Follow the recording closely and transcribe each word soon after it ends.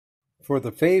For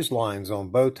the phase lines on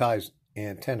bow tie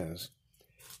antennas,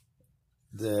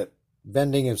 the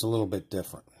bending is a little bit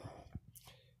different.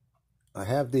 I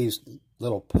have these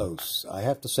little posts. I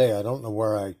have to say, I don't know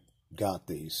where I got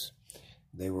these.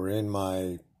 They were in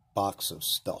my box of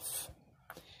stuff,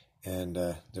 and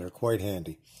they're quite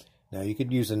handy. Now, you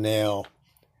could use a nail,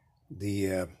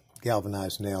 the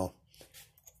galvanized nail,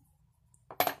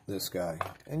 this guy,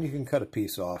 and you can cut a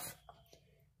piece off.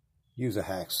 Use a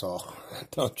hacksaw.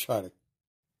 Don't try to.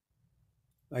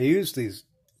 I use these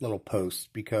little posts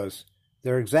because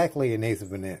they're exactly 1/8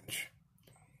 of an inch.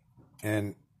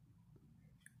 And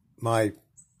my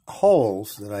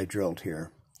holes that I drilled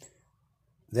here,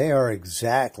 they are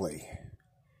exactly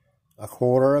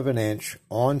 1/4 of an inch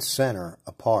on center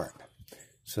apart.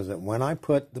 So that when I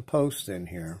put the post in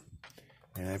here,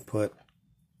 and I put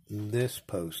this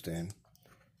post in,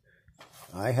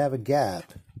 I have a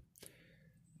gap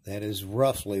that is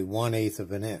roughly 1/8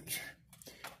 of an inch.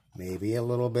 Maybe a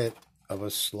little bit of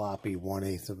a sloppy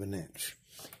 1/8 of an inch.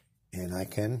 And I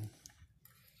can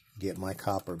get my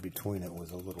copper between it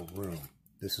with a little room.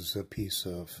 This is a piece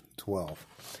of 12.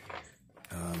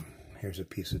 Here's a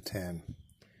piece of 10.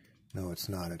 No, it's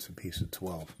not. It's a piece of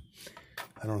 12.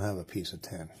 I don't have a piece of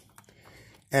 10.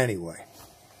 Anyway,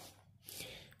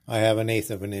 I have 1/8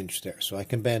 of an inch there. So I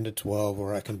can bend a 12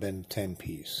 or I can bend a 10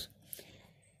 piece.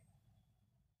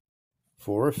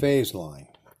 For a phase line,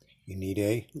 you need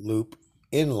a loop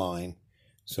in line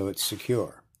so it's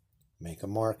secure. Make a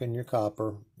mark in your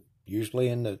copper. Usually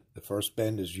in the first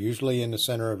bend is usually in the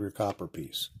center of your copper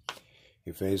piece.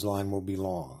 Your phase line will be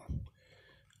long.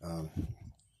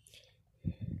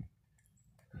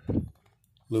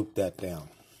 Loop that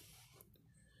down.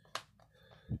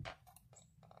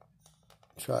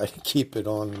 Try to keep it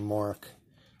on the mark.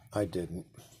 I didn't.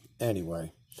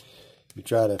 Anyway, you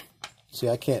try to see.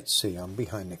 I can't see. I'm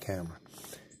behind the camera,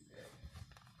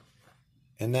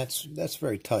 and that's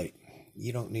very tight.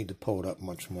 You don't need to pull it up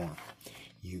much more.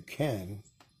 You can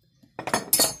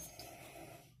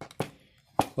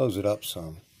close it up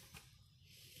some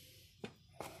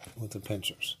with the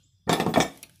pincers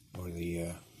or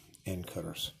the end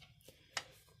cutters.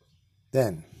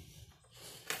 Then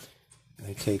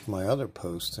I take my other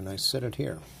post and I set it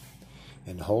here,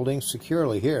 and holding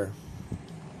securely here,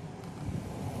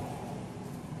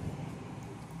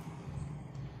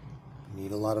 you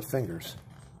need a lot of fingers.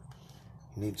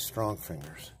 You need strong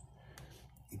fingers.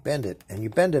 You bend it, and you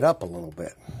bend it up a little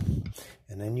bit,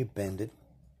 and then you bend it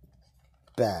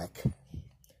back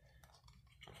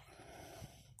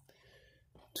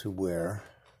to where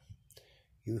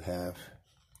you have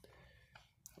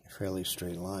a fairly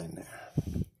straight line there.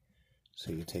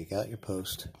 So you take out your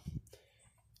post,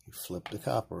 you flip the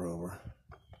copper over.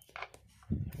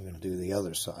 You're going to do the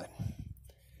other side,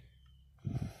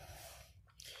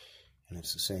 and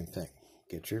it's the same thing.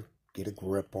 Get a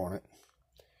grip on it,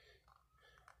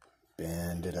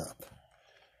 bend it up,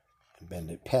 and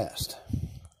bend it past,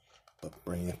 but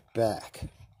bring it back.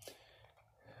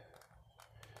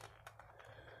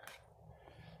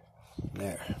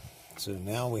 There. So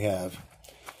now we have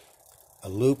a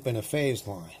loop and a phase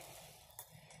line,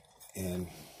 and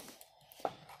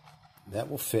that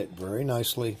will fit very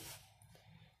nicely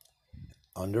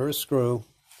under a screw.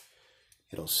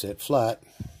 It'll sit flat,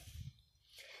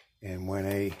 and when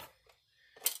a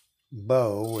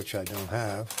bow, which I don't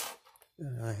have,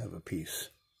 I have a piece,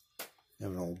 I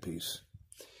have an old piece,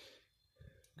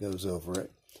 goes over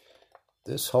it.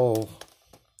 This whole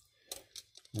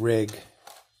rig,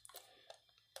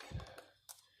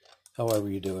 however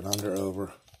you do it, under,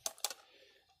 over,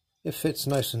 it fits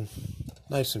nice and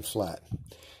flat.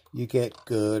 You get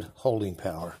good holding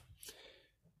power,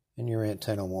 and your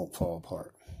antenna won't fall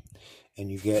apart. And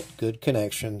you get good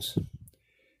connections,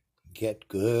 get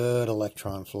good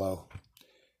electron flow,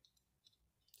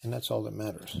 and that's all that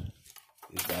matters,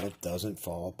 is that it doesn't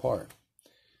fall apart,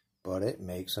 but it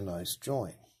makes a nice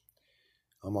joint.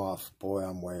 I'm off. Boy,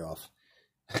 I'm way off.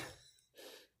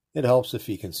 It helps if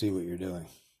you can see what you're doing.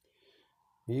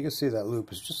 You can see that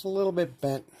loop is just a little bit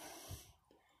bent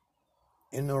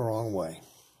in the wrong way,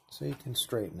 so you can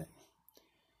straighten it.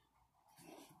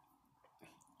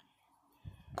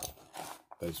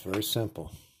 But it's very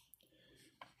simple.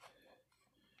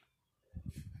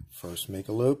 First, make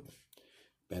a loop,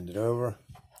 bend it over,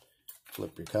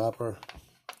 flip your copper,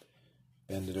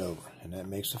 bend it over, and that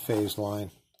makes a phase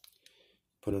line.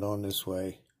 Put it on this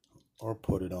way, or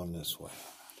put it on this way.